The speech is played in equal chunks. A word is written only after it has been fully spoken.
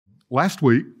Last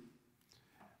week,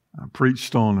 I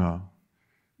preached on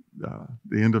the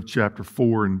end of chapter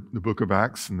 4 in the book of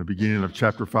Acts and the beginning of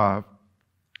chapter 5.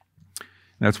 And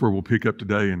that's where we'll pick up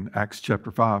today in Acts chapter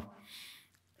 5.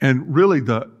 And really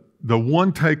the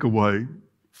one takeaway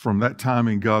from that time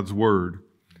in God's Word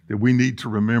that we need to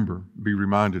remember, be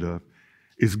reminded of,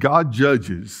 is God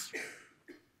judges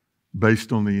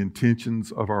based on the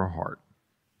intentions of our heart,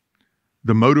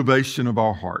 the motivation of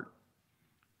our heart.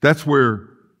 That's where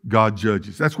God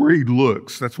judges. That's where He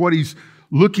looks. That's what He's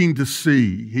looking to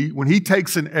see. When He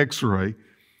takes an x-ray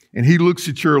and He looks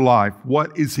at your life,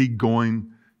 what is He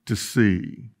going to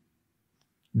see?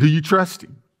 Do you trust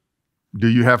Him? Do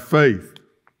you have faith?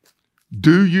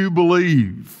 Do you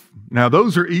believe? Now,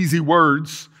 those are easy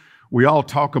words. We all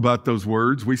talk about those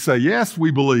words. We say, yes,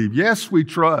 we believe. Yes, we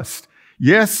trust.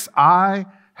 Yes, I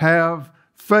have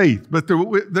faith. But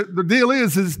the deal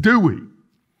is do we?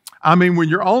 I mean, when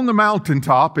you're on the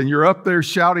mountaintop and you're up there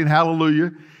shouting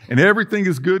hallelujah and everything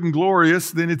is good and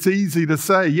glorious, then it's easy to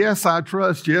say, yes, I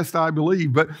trust, yes, I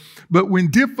believe. But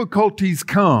when difficulties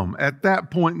come at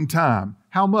that point in time,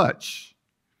 how much?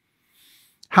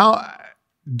 How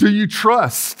do you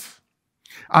trust?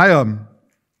 I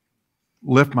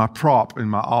left my prop in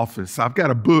my office. I've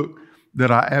got a book that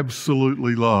I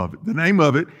absolutely love. The name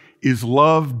of it is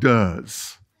Love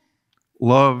Does.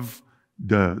 Love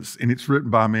Does. And it's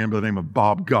written by a man by the name of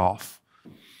Bob Goff.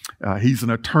 He's an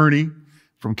attorney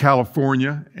from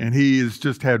California, and he has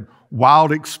just had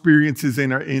wild experiences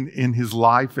in his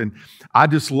life. And I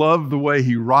just love the way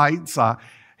he writes.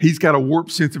 He's got a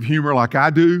warped sense of humor like I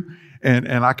do, and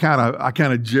I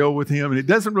kind of gel with him. And it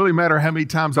doesn't really matter how many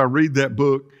times I read that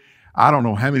book. I don't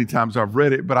know how many times I've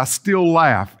read it, but I still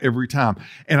laugh every time.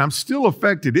 And I'm still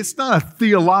affected. It's not a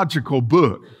theological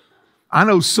book. I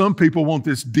know some people want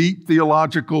this deep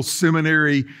theological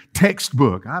seminary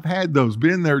textbook. I've had those,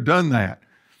 been there, done that,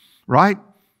 right?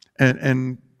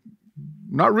 And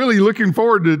not really looking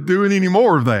forward to doing any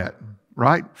more of that,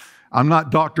 right? I'm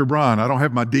not Dr. Brian. I don't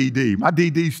have my DD. My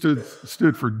DD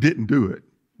stood for didn't do it,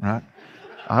 right?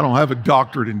 I don't have a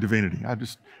doctorate in divinity.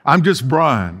 I'm just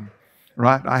Brian,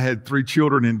 right? I had 3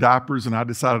 children in diapers, and I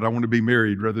decided I want to be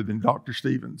married rather than Dr.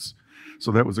 Stevens.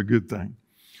 So that was a good thing.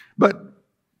 But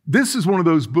this is one of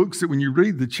those books that when you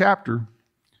read the chapter,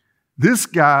 this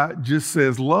guy just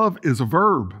says love is a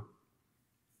verb.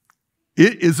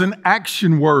 It is an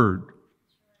action word.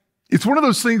 It's one of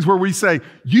those things where we say,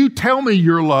 you tell me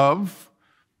your love,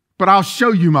 but I'll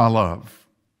show you my love.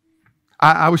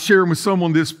 I was sharing with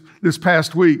someone this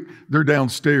past week. They're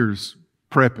downstairs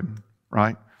prepping,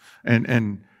 right?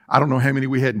 And I don't know how many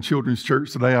we had in children's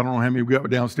church today. I don't know how many we got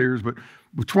downstairs, but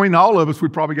between all of us, we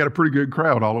probably got a pretty good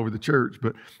crowd all over the church.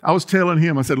 But I was telling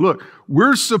him, I said, look,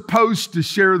 we're supposed to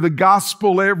share the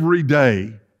gospel every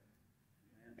day.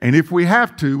 And if we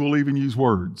have to, we'll even use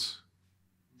words.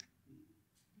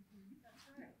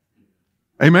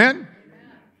 Amen?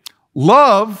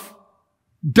 Love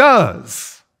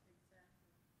does.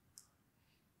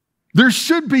 There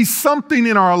should be something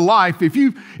in our life. If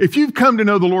you've come to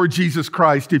know the Lord Jesus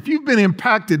Christ, if you've been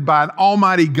impacted by an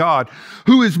almighty God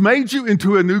who has made you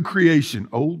into a new creation,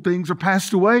 old things are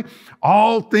passed away,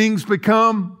 all things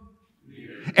become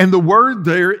new. And the word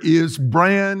there is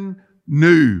brand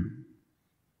new.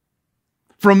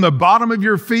 From the bottom of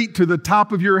your feet to the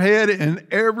top of your head and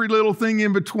every little thing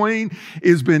in between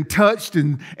has been touched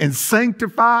and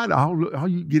sanctified. I'll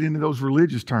you get into those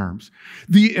religious terms.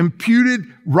 The imputed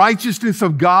righteousness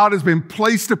of God has been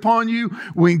placed upon you.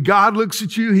 When God looks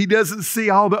at you, He doesn't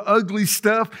see all the ugly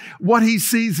stuff. What He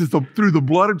sees is through the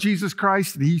blood of Jesus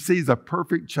Christ, and He sees a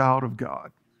perfect child of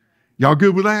God. Y'all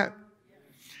good with that?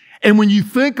 And when you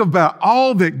think about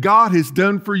all that God has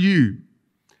done for you,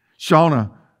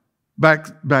 Shauna,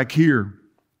 back here,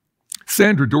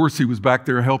 Sandra Dorsey was back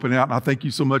there helping out, and I thank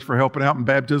you so much for helping out in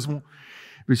baptismal.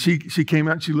 But she came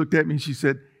out and she looked at me and she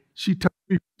said, she told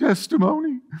me her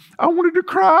testimony. I wanted to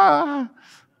cry.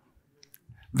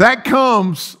 That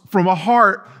comes from a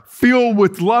heart filled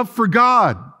with love for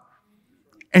God.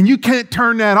 And you can't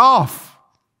turn that off.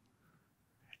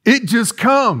 It just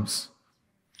comes.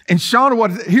 And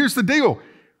Shauna, here's the deal.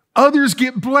 Others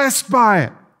get blessed by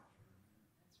it.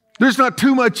 There's not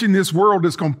too much in this world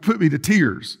that's going to put me to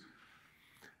tears.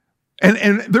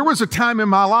 And there was a time in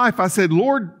my life I said,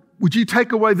 Lord, would you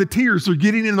take away the tears that are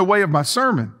getting in the way of my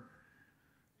sermon?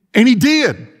 And He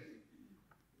did,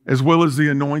 as well as the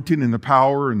anointing and the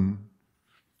power. And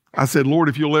I said, Lord,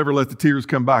 if you'll ever let the tears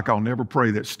come back, I'll never pray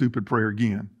that stupid prayer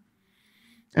again.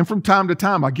 And from time to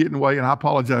time, I get in the way, and I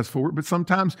apologize for it, but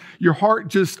sometimes your heart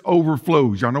just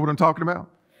overflows. Y'all know what I'm talking about?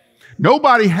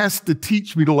 Nobody has to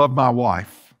teach me to love my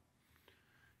wife.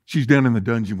 She's down in the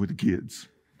dungeon with the kids.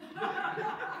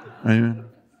 Amen.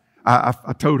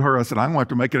 I told her, I said, I'm going to have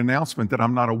to make an announcement that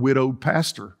I'm not a widowed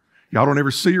pastor. Y'all don't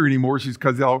ever see her anymore.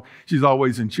 She's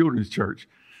always in children's church.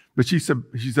 But she said,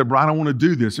 Brian, I want to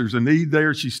do this. There's a need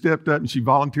there. She stepped up and she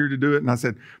volunteered to do it. And I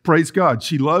said, praise God.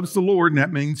 She loves the Lord, and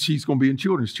that means she's going to be in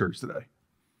children's church today.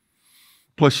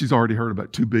 Plus, she's already heard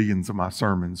about 2 billion of my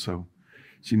sermons, so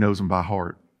she knows them by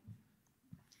heart.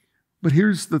 But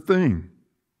here's the thing.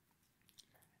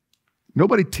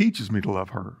 Nobody teaches me to love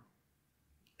her.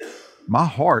 My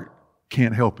heart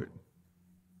can't help it.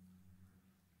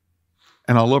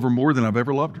 And I love her more than I've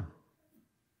ever loved her.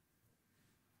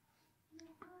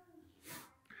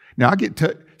 Now,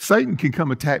 Satan can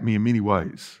come attack me in many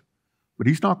ways, but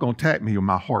he's not going to attack me in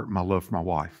my heart and my love for my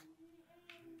wife.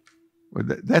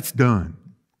 That's done.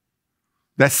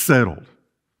 That's settled.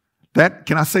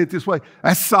 Can I say it this way?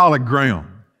 That's solid ground.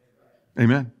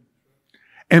 Amen.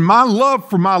 And my love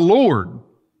for my Lord,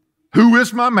 who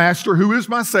is my master, who is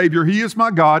my Savior, He is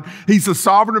my God, He's the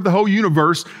sovereign of the whole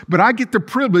universe, but I get the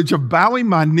privilege of bowing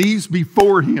my knees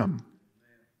before Him.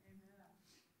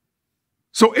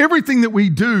 So everything that we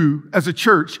do as a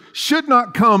church should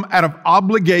not come out of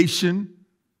obligation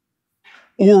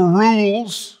or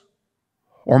rules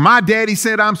or my daddy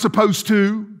said I'm supposed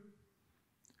to,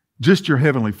 just your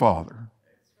Heavenly Father.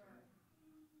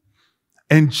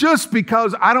 And just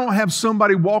because I don't have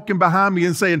somebody walking behind me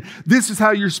and saying, this is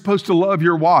how you're supposed to love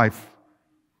your wife,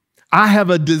 I have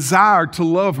a desire to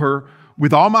love her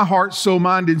with all my heart, soul,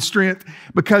 mind, and strength,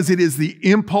 because it is the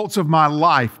impulse of my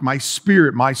life, my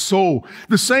spirit, my soul.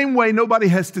 The same way nobody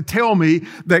has to tell me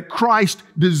that Christ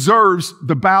deserves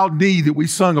the bowed knee that we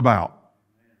sung about.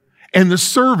 And the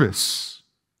service.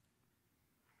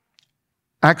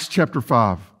 Acts chapter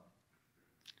 5,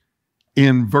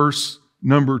 in verse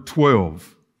number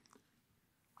 12.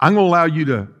 I'm going to allow you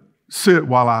to sit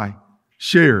while I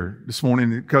share this morning,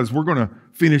 because we're going to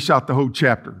finish out the whole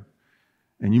chapter.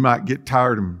 And you might get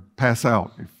tired and pass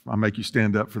out if I make you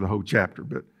stand up for the whole chapter.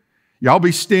 But y'all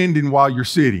be standing while you're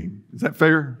sitting. Is that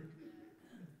fair?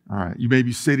 All right. You may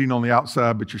be sitting on the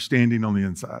outside, but you're standing on the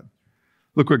inside.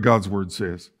 Look what God's word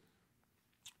says.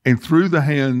 And through the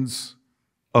hands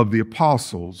of the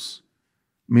apostles,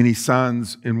 many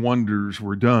signs and wonders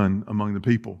were done among the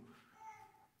people.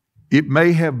 It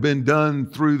may have been done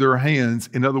through their hands.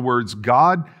 In other words,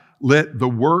 God let the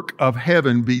work of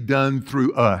heaven be done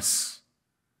through us.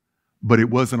 But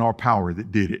it wasn't our power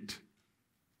that did it.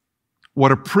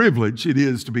 What a privilege it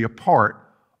is to be a part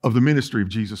of the ministry of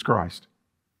Jesus Christ.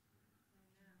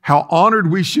 How honored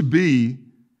we should be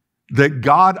that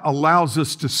God allows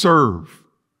us to serve.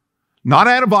 Not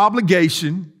out of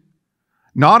obligation,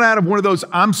 not out of one of those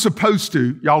I'm supposed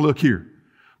to. Y'all look here.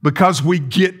 Because we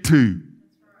get to.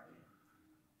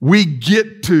 We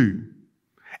get to.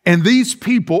 And these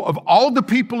people, of all the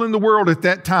people in the world at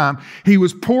that time, He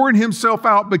was pouring Himself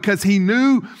out because He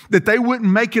knew that they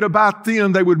wouldn't make it about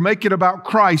them. They would make it about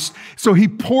Christ. So He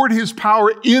poured His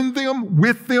power in them,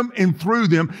 with them, and through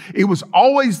them. It was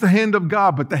always the hand of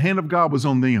God, but the hand of God was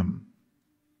on them.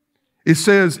 It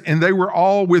says, and they were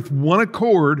all with one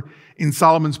accord in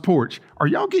Solomon's porch. Are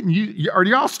y'all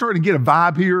starting to get a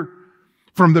vibe here?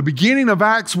 From the beginning of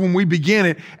Acts, when we began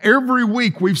it, every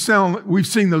week we've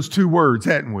seen those two words,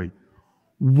 hadn't we?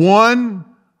 One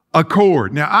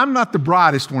accord. Now, I'm not the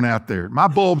brightest one out there. My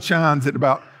bulb shines at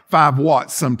about 5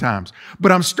 watts sometimes.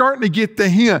 But I'm starting to get the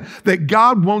hint that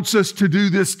God wants us to do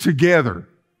this together.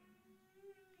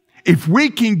 If we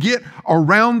can get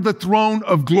around the throne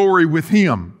of glory with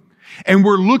Him, and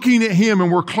we're looking at Him, and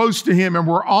we're close to Him, and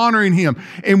we're honoring Him,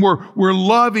 and we're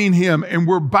loving Him, and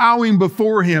we're bowing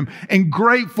before Him and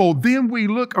grateful, then we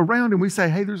look around and we say,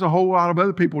 hey, there's a whole lot of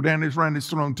other people down around this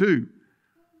throne too.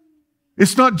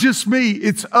 It's not just me,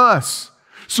 it's us.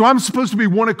 So I'm supposed to be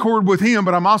one accord with Him,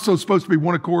 but I'm also supposed to be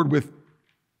one accord with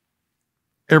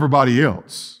everybody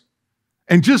else.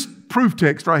 And just proof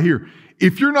text right here.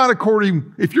 If you're not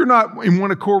in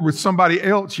one accord with somebody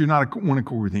else, you're not in one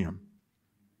accord with Him.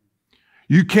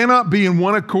 You cannot be in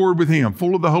one accord with Him,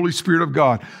 full of the Holy Spirit of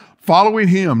God, following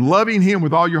Him, loving Him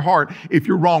with all your heart, if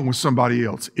you're wrong with somebody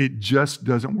else. It just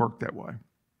doesn't work that way.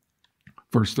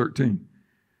 Verse 13.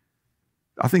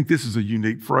 I think this is a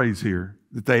unique phrase here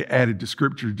that they added to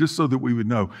Scripture just so that we would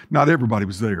know not everybody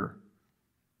was there.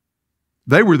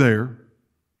 They were there,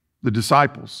 the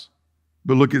disciples.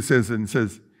 But look, it says,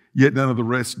 yet none of the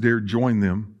rest dared join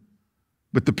them.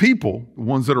 But the people, the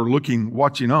ones that are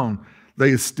watching on,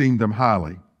 they esteemed them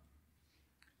highly.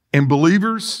 And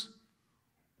believers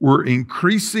were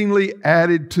increasingly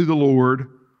added to the Lord,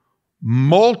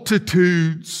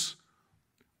 multitudes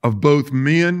of both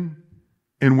men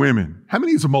and women. How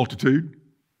many is a multitude?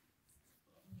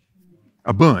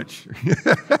 A bunch.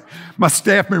 My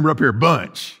staff member up here, a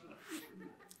bunch.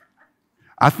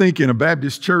 I think in a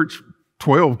Baptist church,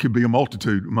 12 could be a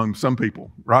multitude among some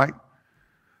people, right?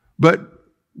 But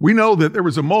we know that there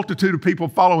was a multitude of people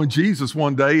following Jesus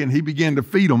one day, and he began to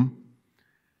feed them,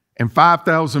 and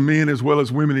 5,000 men as well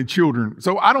as women and children.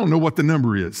 So I don't know what the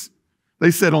number is.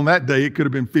 They said on that day it could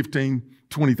have been 15,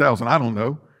 20,000. I don't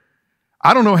know.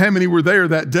 I don't know how many were there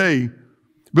that day.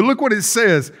 But look what it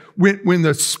says. When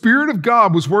the Spirit of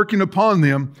God was working upon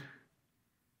them,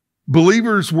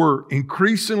 believers were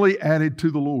increasingly added to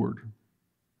the Lord,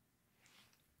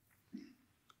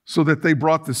 so that they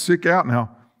brought the sick out.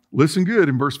 Now, listen good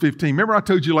in verse 15. Remember I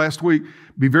told you last week,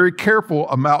 be very careful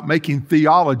about making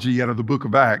theology out of the book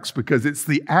of Acts, because it's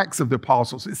the acts of the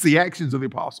apostles. It's the actions of the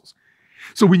apostles.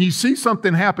 So when you see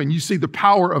something happen, you see the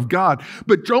power of God.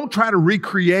 But don't try to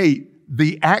recreate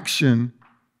the action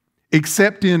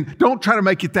don't try to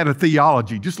make it that a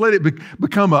theology. Just let it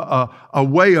become a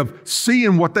way of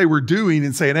seeing what they were doing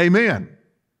and saying, amen.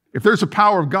 If there's a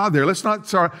power of God there, let's not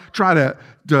try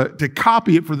to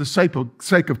copy it for the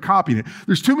sake of copying it.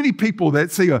 There's too many people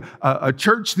that see a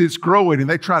church that's growing and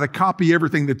they try to copy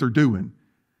everything that they're doing.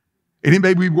 And it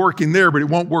may be working there, but it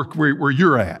won't work where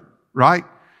you're at, right?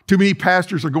 Too many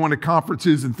pastors are going to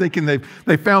conferences and thinking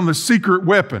they found the secret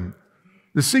weapon.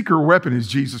 The secret weapon is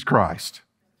Jesus Christ.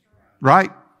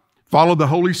 Right? Follow the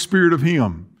Holy Spirit of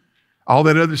Him. All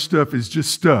that other stuff is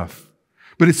just stuff.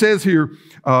 But it says here,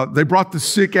 they brought the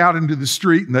sick out into the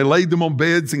street and they laid them on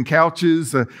beds and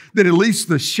couches, that at least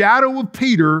the shadow of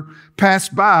Peter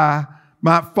passed by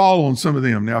might fall on some of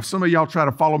them. Now, if some of y'all try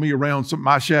to follow me around,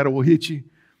 my shadow will hit you.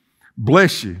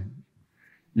 Bless you.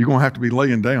 You're going to have to be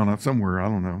laying down somewhere. I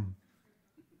don't know.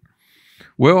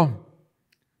 Well,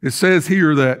 it says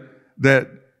here that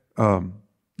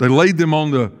they laid them on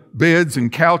the beds and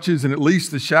couches, and at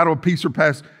least the shadow of Peter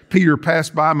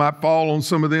passed by might fall on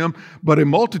some of them. But a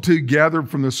multitude gathered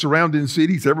from the surrounding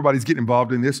cities. Everybody's getting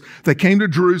involved in this. They came to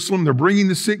Jerusalem. They're bringing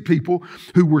the sick people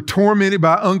who were tormented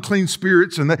by unclean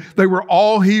spirits, and they were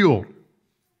all healed.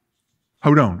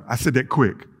 Hold on. I said that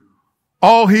quick.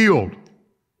 All healed.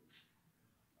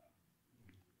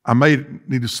 I may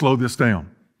need to slow this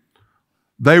down.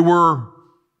 They were.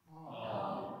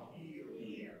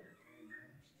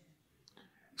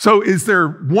 So is there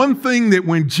one thing that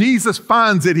when Jesus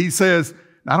finds it, he says,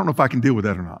 I don't know if I can deal with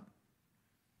that or not?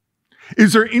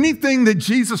 Is there anything that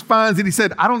Jesus finds that he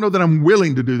said, I don't know that I'm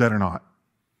willing to do that or not?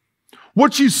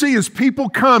 What you see is people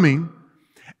coming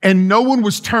and no one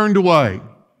was turned away.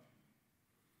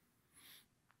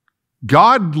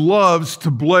 God loves to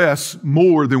bless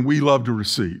more than we love to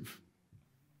receive.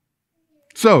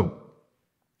 So,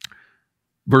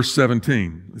 verse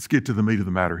 17, let's get to the meat of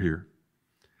the matter here.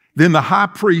 Then the high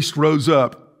priest rose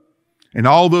up, and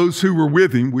all those who were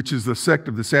with him, which is the sect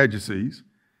of the Sadducees,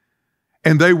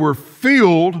 and they were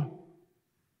filled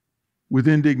with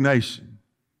indignation.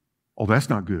 Oh, that's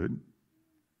not good.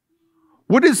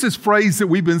 What is this phrase that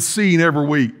we've been seeing every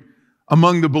week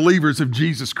among the believers of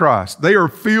Jesus Christ? They are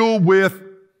filled with,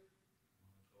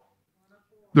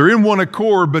 they're in one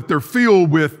accord, but they're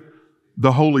filled with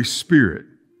the Holy Spirit.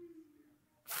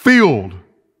 Filled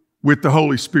with the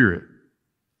Holy Spirit.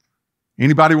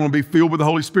 Anybody want to be filled with the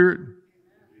Holy Spirit?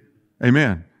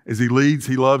 Amen. As He leads,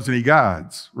 He loves, and He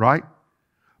guides, right?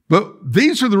 But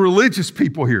these are the religious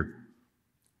people here.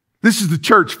 This is the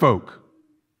church folk.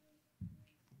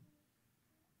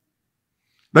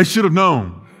 They should have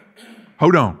known.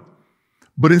 Hold on.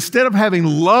 But instead of having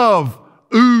love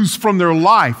ooze from their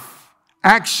life,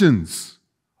 actions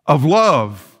of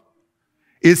love,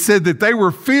 it said that they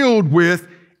were filled with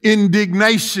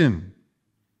indignation.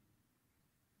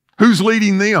 Who's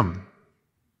leading them?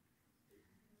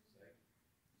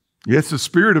 Yes, the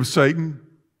spirit of Satan,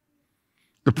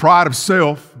 the pride of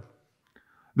self,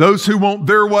 those who want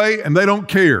their way and they don't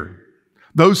care,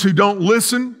 those who don't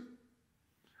listen.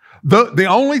 The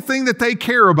only thing that they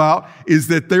care about is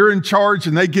that they're in charge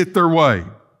and they get their way.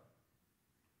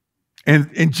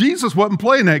 And Jesus wasn't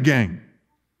playing that game.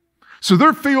 So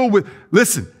they're filled with,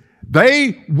 listen,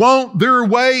 they want their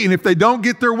way, and if they don't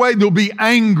get their way, they'll be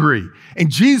angry. And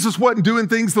Jesus wasn't doing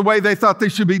things the way they thought they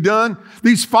should be done.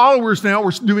 These followers now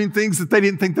were doing things that they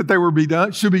didn't think that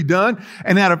they should be done.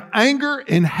 And out of anger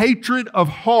and hatred of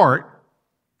heart,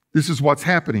 this is what's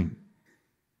happening.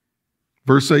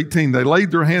 Verse 18, they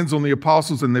laid their hands on the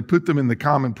apostles and they put them in the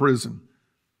common prison.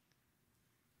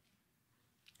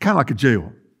 Kind of like a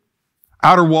jail.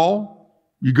 Outer wall,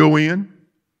 you go in.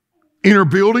 Inner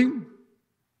building,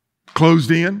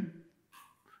 closed in.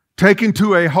 Taken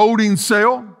to a holding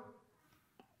cell.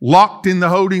 locked in the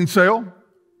holding cell.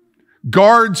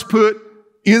 Guards put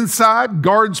inside.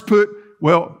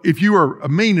 Well, if you were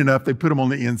mean enough, they put them on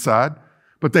the inside.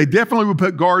 But they definitely would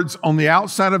put guards on the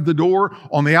outside of the door,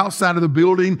 on the outside of the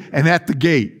building, and at the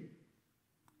gate.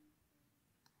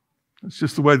 That's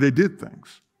just the way they did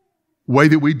things. The way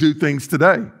that we do things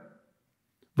today.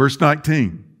 Verse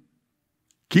 19.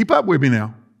 Keep up with me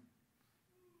now.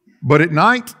 But at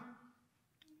night,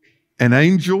 an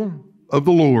angel of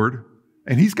the Lord,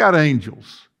 and he's got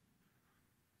angels.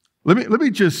 Let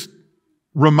me just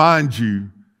remind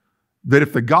you that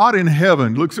if the God in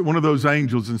heaven looks at one of those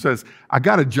angels and says, I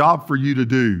got a job for you to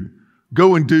do,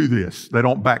 go and do this, they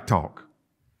don't backtalk.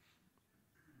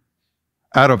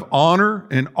 Out of honor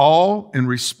and awe and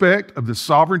respect of the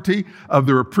sovereignty, of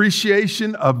their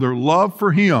appreciation, of their love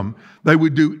for him, they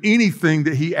would do anything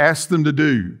that he asked them to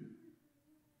do.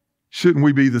 Shouldn't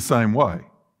we be the same way?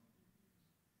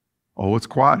 Oh, it's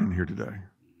quiet in here today.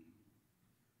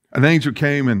 An angel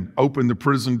came and opened the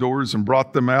prison doors and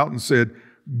brought them out and said,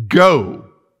 go.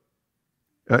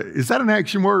 Is that an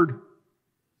action word?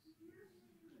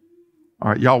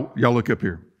 All right, y'all look up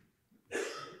here.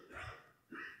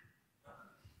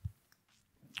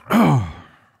 Oh.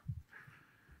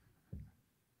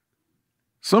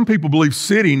 Some people believe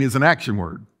sitting is an action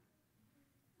word.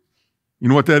 You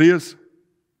know what that is?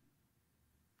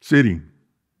 Sitting.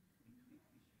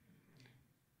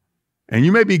 And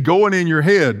you may be going in your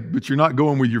head, but you're not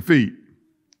going with your feet.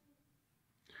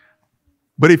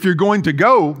 But if you're going to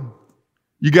go,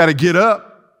 you got to get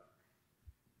up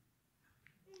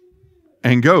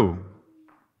and go.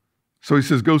 So he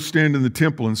says, go stand in the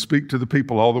temple and speak to the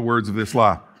people all the words of this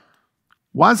law.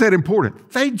 Why is that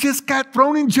important? They just got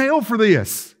thrown in jail for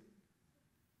this.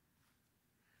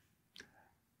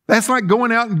 That's like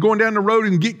going out and going down the road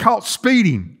and get caught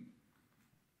speeding.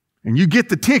 And you get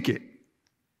the ticket.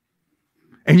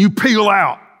 And you peel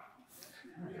out.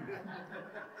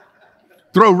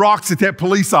 Throw rocks at that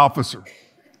police officer.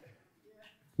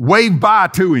 Wave bye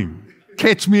to him.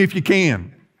 Catch me if you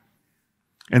can.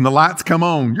 And the lights come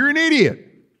on. You're an idiot.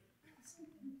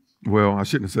 Well, I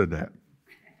shouldn't have said that.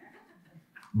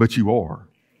 But you are.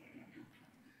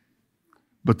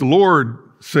 But the Lord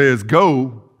says,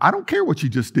 go. I don't care what you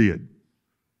just did.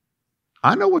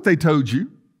 I know what they told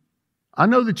you. I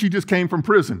know that you just came from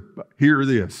prison. But hear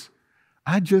this.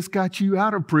 I just got you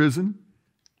out of prison.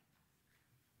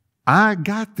 I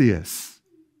got this.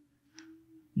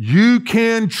 You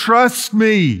can trust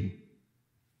me.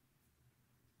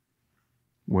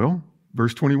 Well,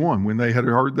 verse 21, when they had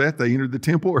heard that, they entered the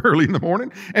temple early in the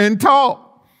morning and taught.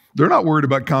 They're not worried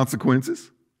about consequences.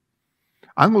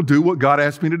 I'm going to do what God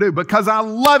asked me to do because I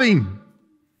love him.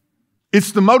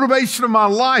 It's the motivation of my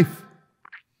life.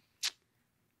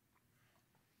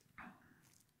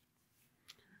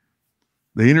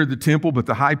 They entered the temple, but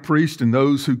the high priest and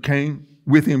those who came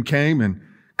with him came and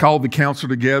called the council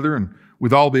together, and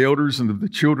with all the elders and the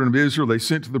children of Israel, they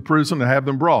sent to the prison to have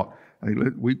them brought. Hey,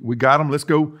 we got them. Let's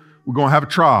go. We're going to have a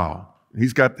trial.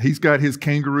 He's got his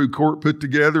kangaroo court put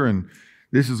together, and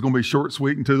this is going to be short,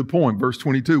 sweet, and to the point. Verse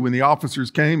 22, when the officers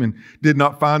came and did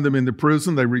not find them in the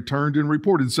prison, they returned and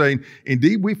reported, saying,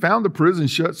 indeed, we found the prison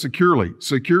shut securely.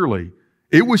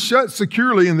 It was shut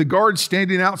securely, and the guards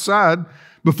standing outside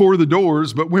before the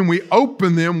doors, but when we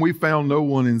opened them, we found no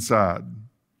one inside.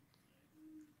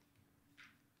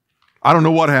 I don't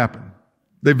know what happened.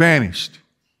 They vanished.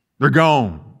 They're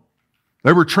gone.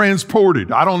 They were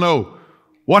transported. I don't know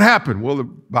what happened. Well, the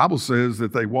Bible says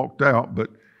that they walked out,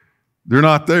 but they're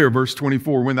not there. Verse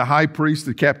 24, when the high priest,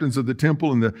 the captains of the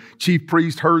temple, and the chief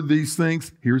priest heard these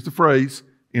things, here's the phrase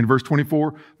in verse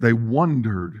 24, they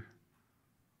wondered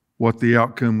what the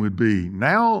outcome would be.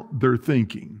 Now they're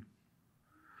thinking.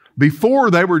 Before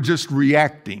they were just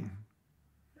reacting.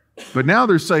 But now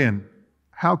they're saying,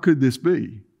 how could this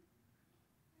be?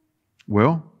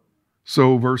 Well,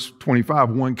 so verse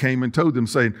 25, one came and told them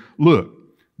saying, look,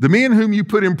 the men whom you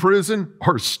put in prison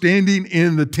are standing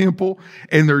in the temple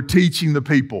and they're teaching the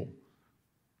people.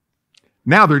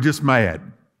 Now they're just mad.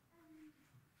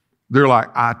 They're like,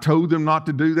 I told them not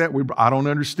to do that. I don't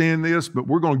understand this, but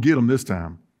we're going to get them this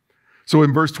time. So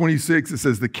in verse 26, it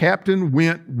says, the captain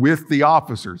went with the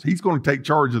officers. He's going to take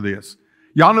charge of this.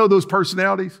 Y'all know those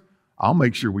personalities? I'll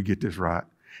make sure we get this right.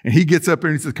 And he gets up there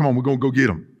and he says, come on, we're going to go get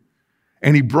them.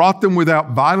 And he brought them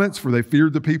without violence, for they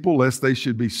feared the people, lest they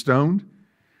should be stoned.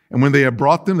 And when they had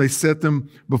brought them, they set them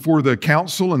before the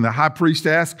council, and the high priest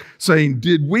asked, saying,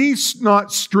 did we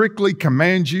not strictly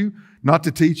command you not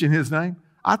to teach in his name?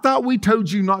 I thought we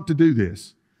told you not to do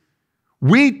this.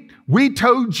 We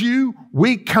told you,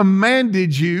 we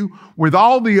commanded you with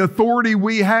all the authority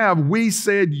we have. We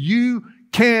said you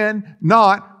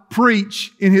cannot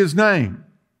preach in his name.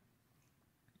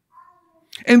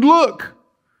 And look,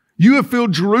 you have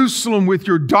filled Jerusalem with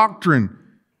your doctrine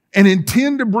and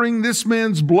intend to bring this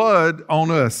man's blood on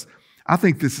us. I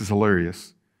think this is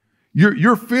hilarious.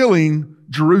 You're filling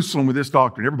Jerusalem with this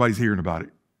doctrine. Everybody's hearing about it.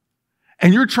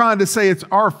 And you're trying to say it's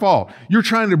our fault. You're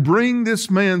trying to bring this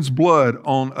man's blood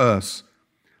on us.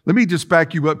 Let me just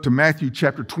back you up to Matthew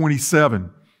chapter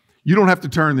 27. You don't have to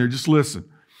turn there, just listen.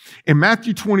 In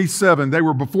Matthew 27, they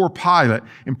were before Pilate,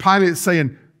 and Pilate is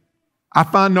saying, I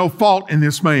find no fault in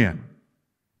this man.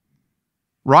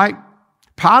 Right?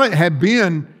 Pilate had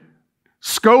been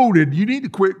scolded. You need to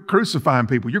quit crucifying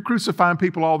people. You're crucifying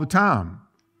people all the time.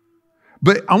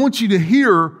 But I want you to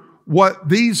hear what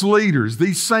these leaders,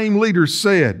 these same leaders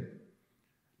said.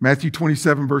 Matthew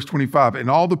 27, verse 25. And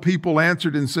all the people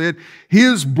answered and said,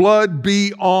 his blood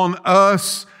be on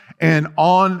us and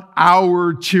on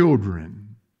our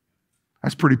children.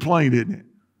 That's pretty plain, isn't it?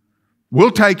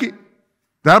 We'll take it.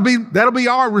 That'll be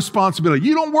our responsibility.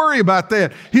 You don't worry about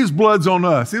that. His blood's on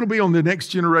us. It'll be on the next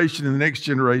generation and the next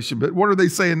generation. But what are they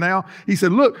saying now? He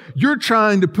said, look, you're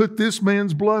trying to put this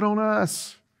man's blood on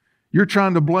us. You're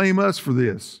trying to blame us for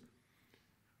this.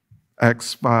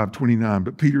 Acts 5:29.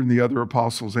 But Peter and the other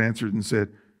apostles answered and said,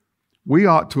 we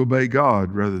ought to obey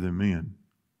God rather than men.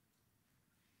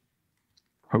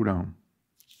 Hold on.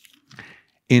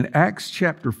 In Acts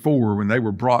chapter 4, when they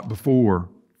were brought before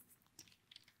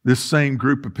this same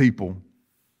group of people,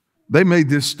 they made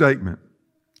this statement.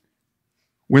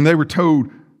 When they were told,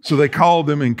 so they called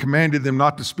them and commanded them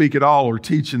not to speak at all or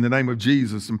teach in the name of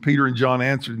Jesus. And Peter and John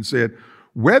answered and said,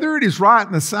 whether it is right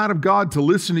in the sight of God to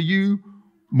listen to you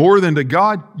more than to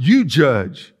God, you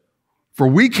judge. For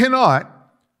we cannot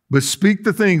but speak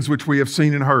the things which we have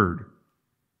seen and heard.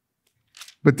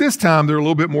 But this time they're a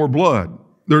little bit more blood.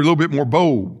 They're a little bit more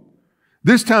bold.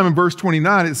 This time in verse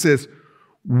 29 it says,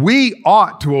 we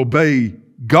ought to obey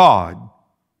God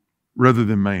rather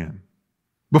than man.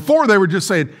 Before they were just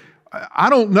saying, I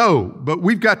don't know, but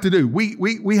we've got to do.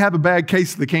 We have a bad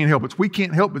case that can't help us. We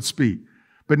can't help but speak.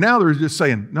 But now they're just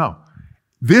saying, no,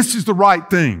 this is the right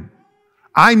thing.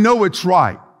 I know it's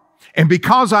right. And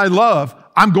because I love,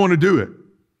 I'm going to do it.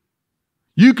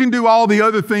 You can do all the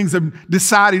other things of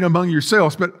deciding among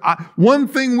yourselves, but one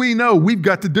thing we know, we've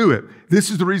got to do it. This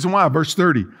is the reason why, verse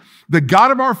 30. The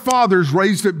God of our fathers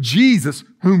raised up Jesus,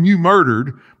 whom you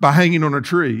murdered by hanging on a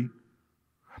tree.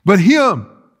 But him,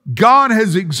 God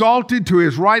has exalted to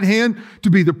his right hand to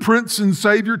be the Prince and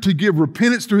Savior, to give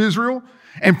repentance to Israel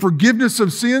and forgiveness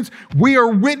of sins. We are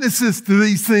witnesses to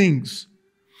these things.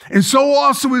 And so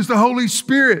also is the Holy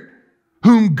Spirit,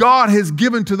 whom God has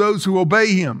given to those who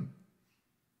obey him.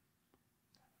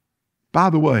 By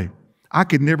the way, I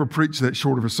could never preach that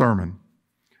short of a sermon,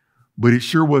 but it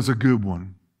sure was a good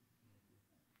one.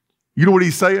 You know what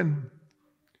he's saying?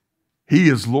 He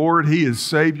is Lord, he is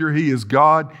Savior, he is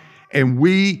God, and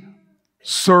we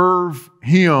serve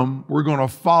him. We're going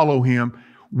to follow him.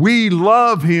 We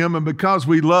love him, and because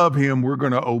we love him, we're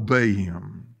going to obey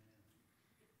him.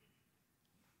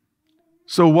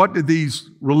 So what did these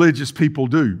religious people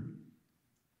do?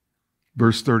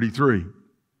 Verse 33.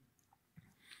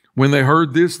 When they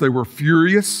heard this, they were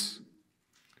furious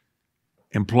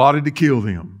and plotted to kill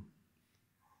them.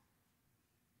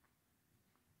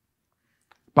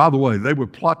 By the way, they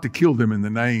would plot to kill them in the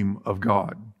name of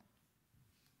God.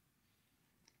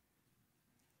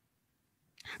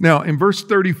 Now, in verse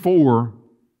 34,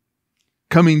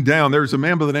 coming down, there's a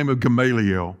man by the name of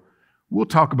Gamaliel. We'll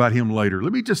talk about him later.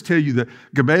 Let me just tell you that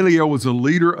Gamaliel was a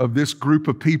leader of this group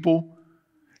of people.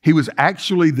 He was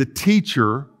actually the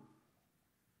teacher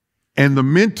and the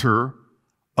mentor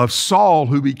of Saul,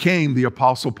 who became the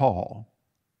Apostle Paul.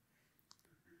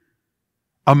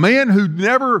 A man who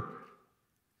never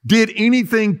did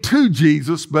anything to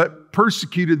Jesus, but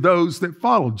persecuted those that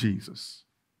followed Jesus.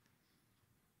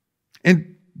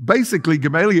 And basically,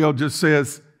 Gamaliel just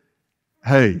says,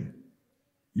 hey,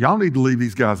 y'all need to leave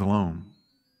these guys alone.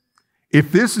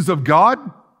 If this is of God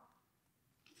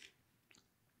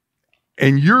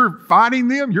and you're fighting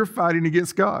them, you're fighting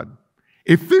against God.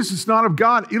 If this is not of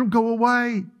God, it'll go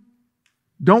away.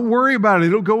 Don't worry about it.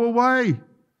 It'll go away.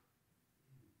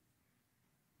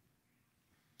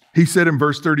 He said in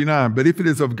verse 39, but if it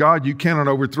is of God, you cannot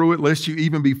overthrow it, lest you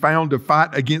even be found to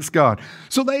fight against God.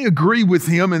 So they agree with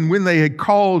him, and when they had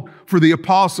called for the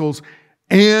apostles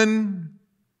and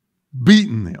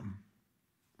beaten them,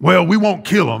 well, we won't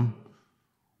kill them.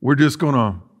 We're just going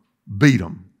to beat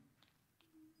them.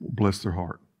 Bless their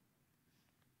heart.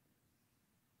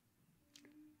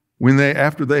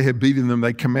 After they had beaten them,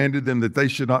 they commanded them that they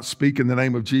should not speak in the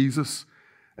name of Jesus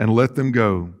and let them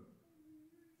go.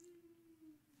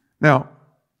 Now,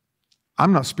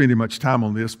 I'm not spending much time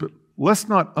on this, but let's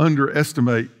not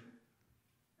underestimate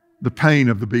the pain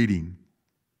of the beating.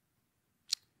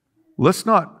 Let's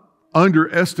not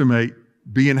underestimate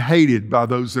being hated by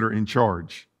those that are in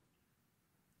charge.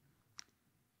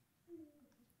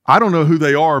 I don't know who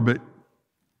they are, but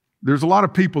there's a lot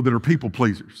of people that are people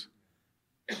pleasers.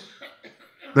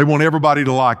 They want everybody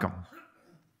to like them.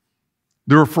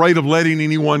 They're afraid of letting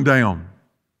anyone down.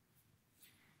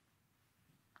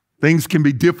 Things can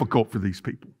be difficult for these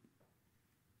people.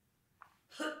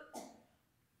 The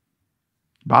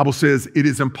Bible says it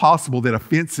is impossible that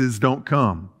offenses don't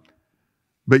come,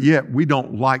 but yet we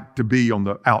don't like to be on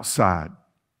the outside.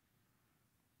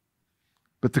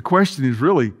 But the question is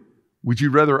really, would you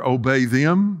rather obey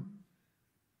them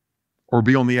or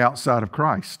be on the outside of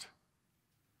Christ?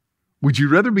 Would you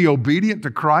rather be obedient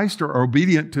to Christ or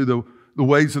obedient to the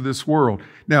ways of this world?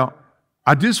 Now,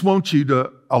 I just want you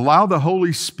to allow the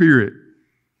Holy Spirit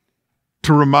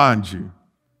to remind you,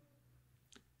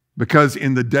 because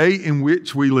in the day in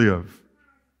which we live,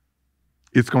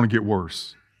 it's going to get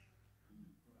worse.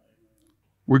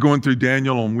 We're going through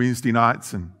Daniel on Wednesday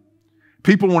nights, and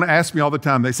people want to ask me all the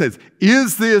time, they say,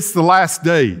 is this the last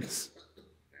days?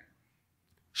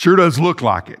 Sure does look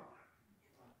like it.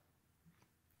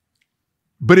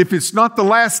 But if it's not the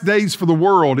last days for the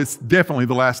world, it's definitely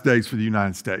the last days for the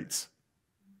United States.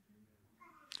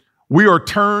 We are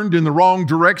turned in the wrong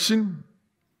direction.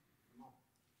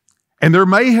 And there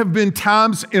may have been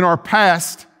times in our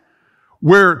past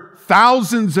where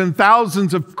thousands and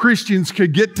thousands of Christians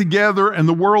could get together and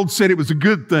the world said it was a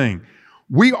good thing.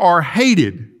 We are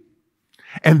hated.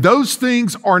 And those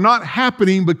things are not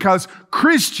happening because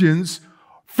Christians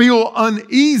feel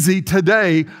uneasy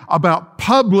today about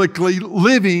publicly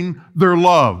living their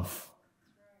love.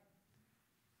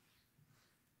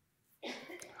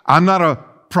 I'm not a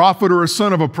prophet or a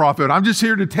son of a prophet. I'm just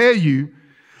here to tell you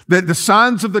that the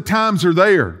signs of the times are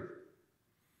there.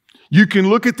 You can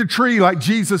look at the tree like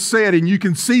Jesus said, and you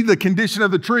can see the condition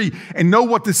of the tree and know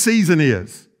what the season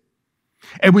is.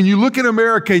 And when you look at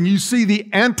America and you see the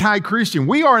anti-Christian,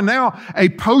 we are now a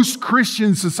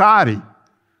post-Christian society.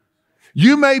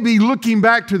 You may be looking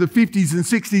back to the 50s and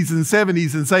 60s and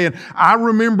 70s and saying, I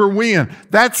remember when.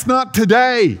 That's not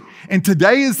today. And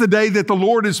today is the day that the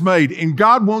Lord has made. And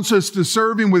God wants us to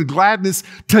serve Him with gladness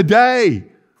today.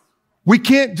 We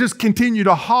can't just continue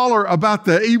to holler about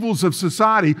the evils of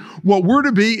society. What we're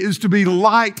to be is to be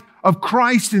light of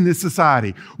Christ in this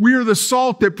society. We are the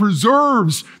salt that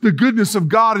preserves the goodness of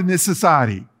God in this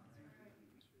society.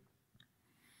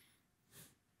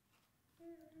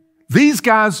 These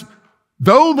guys,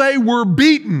 though they were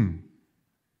beaten,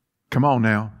 come on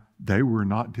now, they were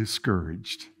not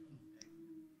discouraged.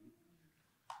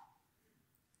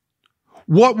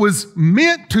 What was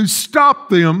meant to stop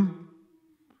them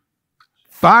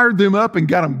fired them up and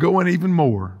got them going even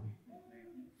more.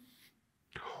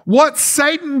 What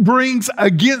Satan brings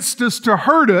against us to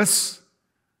hurt us,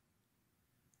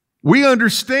 we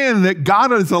understand that God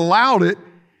has allowed it,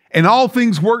 and all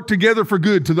things work together for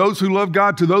good to those who love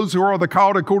God, to those who are the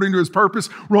called according to His purpose,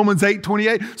 Romans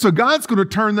 8:28. So God's going to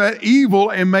turn that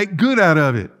evil and make good out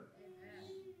of it.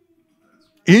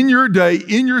 In your day,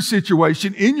 in your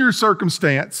situation, in your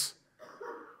circumstance,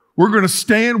 we're going to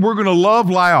stand, we're going to love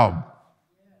loud.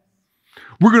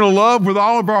 We're going to love with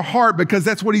all of our heart because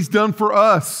that's what He's done for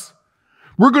us.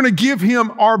 We're going to give Him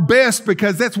our best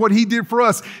because that's what He did for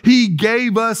us. He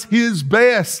gave us His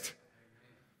best.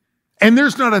 And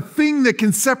there's not a thing that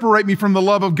can separate me from the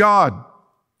love of God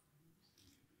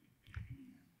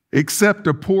except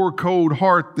a poor, cold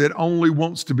heart that only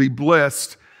wants to be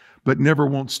blessed but never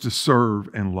wants to serve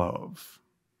and love.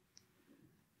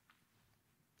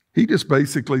 He just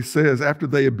basically says, after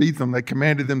they had beat them, they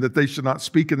commanded them that they should not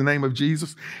speak in the name of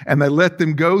Jesus, and they let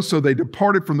them go. So they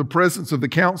departed from the presence of the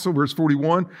council, verse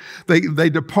 41. They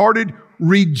departed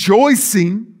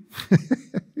rejoicing.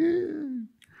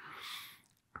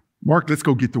 Mark, let's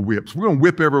go get the whips. We're going to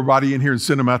whip everybody in here and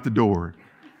send them out the door.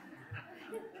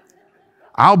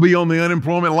 I'll be on the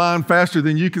unemployment line faster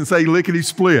than you can say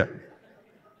lickety-split.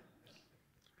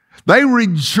 They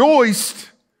rejoiced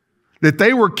that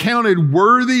they were counted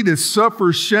worthy to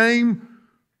suffer shame.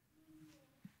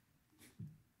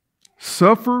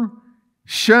 Suffer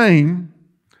shame,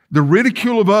 the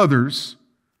ridicule of others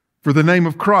for the name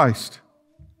of Christ.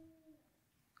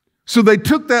 So they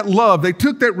took that love, they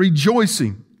took that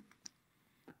rejoicing.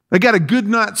 They got a good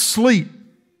night's sleep.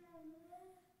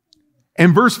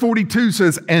 And verse 42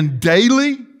 says, and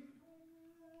daily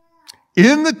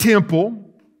in the temple,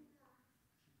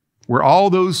 where all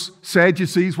those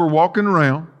Sadducees were walking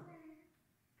around,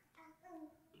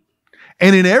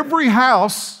 And in every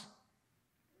house,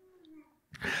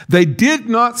 they did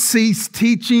not cease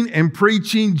teaching and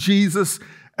preaching Jesus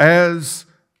as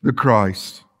the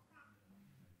Christ.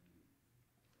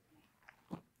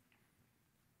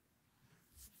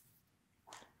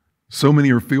 So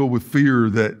many are filled with fear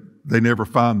that they never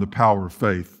find the power of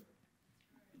faith.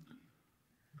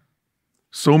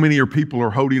 So many people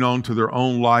are holding on to their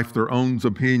own life, their own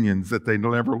opinions that they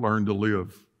never learn to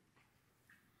live.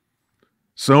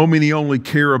 So many only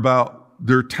care about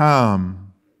their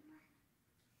time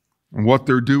and what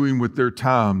they're doing with their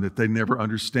time that they never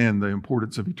understand the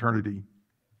importance of eternity.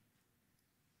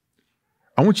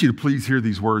 I want you to please hear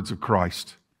these words of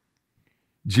Christ.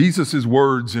 Jesus'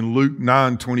 words in Luke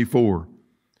 9:24.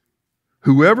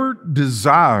 Whoever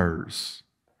desires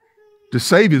to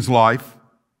save his life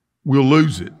will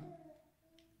lose it.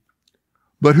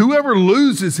 But whoever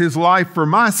loses his life for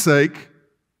my sake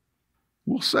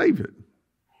will save it.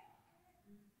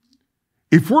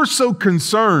 If we're so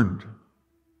concerned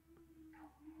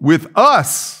with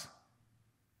us,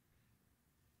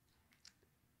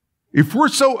 if we're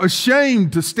so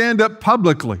ashamed to stand up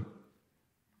publicly,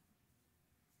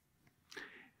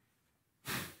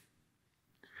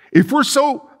 if we're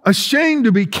so ashamed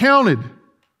to be counted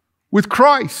with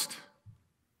Christ,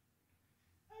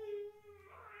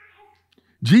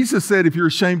 Jesus said, if you're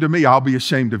ashamed of me, I'll be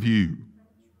ashamed of you.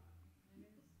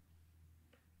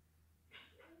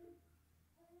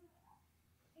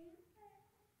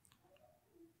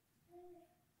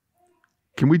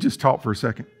 Can we just talk for a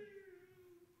second?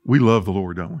 We love the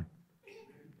Lord, don't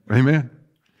we? Amen.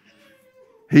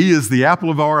 He is the apple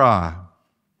of our eye.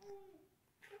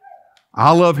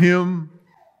 I love Him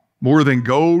more than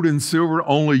gold and silver,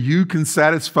 only you can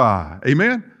satisfy.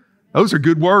 Amen? Those are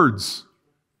good words.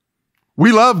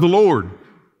 We love the Lord.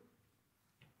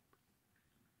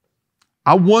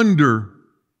 I wonder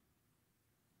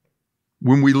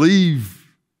when we leave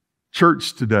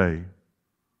church today,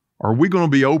 are we going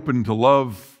to be open to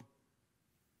love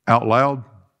out loud?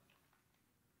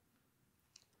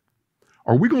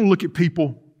 Are we going to look at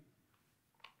people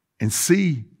and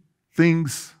see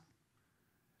things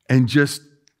and just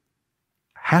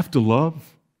have to love?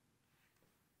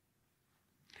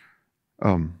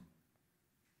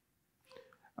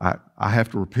 I have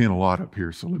to repent a lot up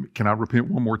here, so can I repent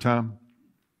one more time?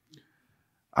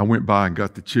 I went by and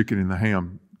got the chicken and the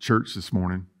ham church this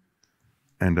morning,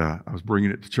 and I was bringing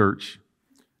it to church,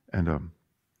 and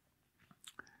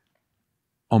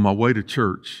on my way to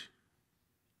church,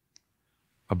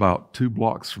 about 2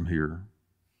 blocks from here,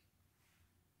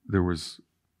 there was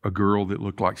a girl that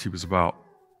looked like she was about,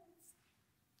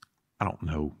 I don't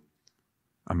know.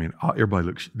 I mean, everybody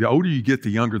looks, the older you get, the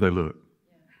younger they look.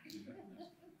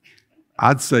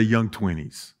 I'd say young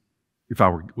 20s, if I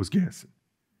was guessing.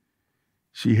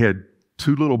 She had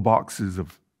 2 little boxes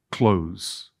of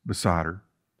clothes beside her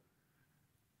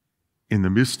in the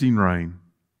misting rain,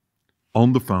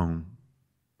 on the phone.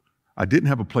 I didn't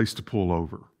have a place to pull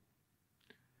over.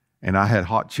 And I had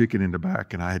hot chicken in the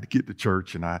back, and I had to get to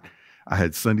church, and I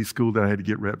had Sunday school that I had to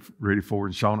get ready for.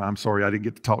 And Shauna, I'm sorry I didn't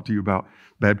get to talk to you about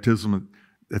baptism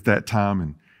at that time.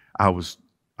 And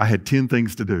I had 10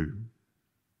 things to do.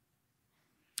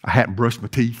 I hadn't brushed my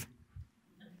teeth.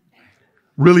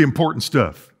 Really important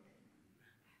stuff.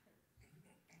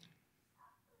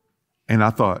 And I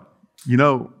thought,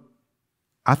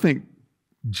 I think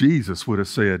Jesus would have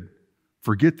said,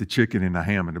 forget the chicken and the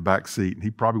ham in the back seat. And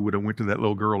he probably would have went to that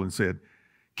little girl and said,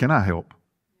 can I help?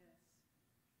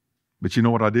 But you know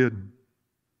what I did?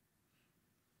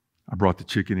 I brought the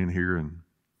chicken in here, and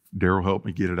Daryl helped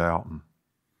me get it out and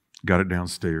got it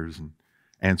downstairs and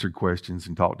answered questions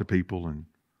and talked to people and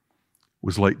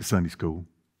was late to Sunday school.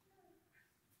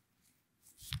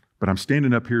 But I'm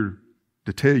standing up here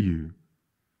to tell you,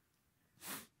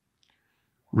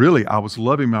 really, I was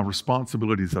loving my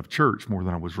responsibilities of church more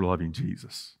than I was loving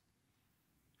Jesus.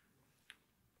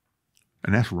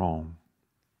 And that's wrong.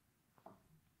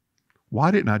 Why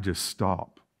didn't I just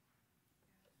stop?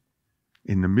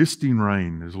 In the misting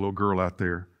rain, there's a little girl out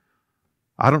there.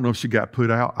 I don't know if she got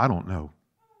put out. I don't know.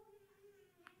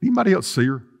 Anybody else see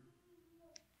her?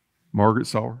 Margaret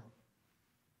saw her.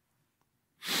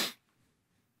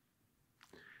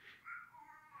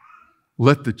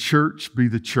 Let the church be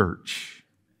the church.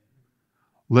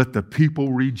 Let the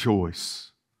people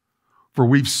rejoice. For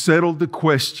we've settled the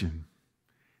question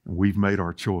and we've made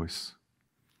our choice.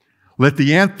 Let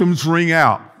the anthems ring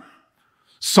out.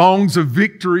 Songs of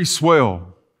victory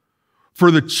swell.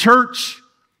 For the church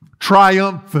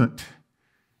triumphant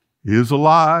is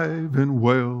alive and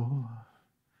well.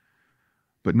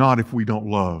 But not if we don't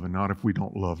love, and not if we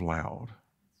don't love loud.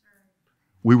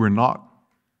 We were not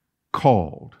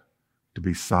called to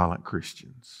be silent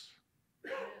Christians.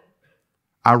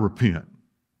 I repent.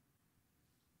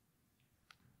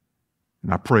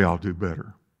 And I pray I'll do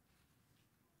better.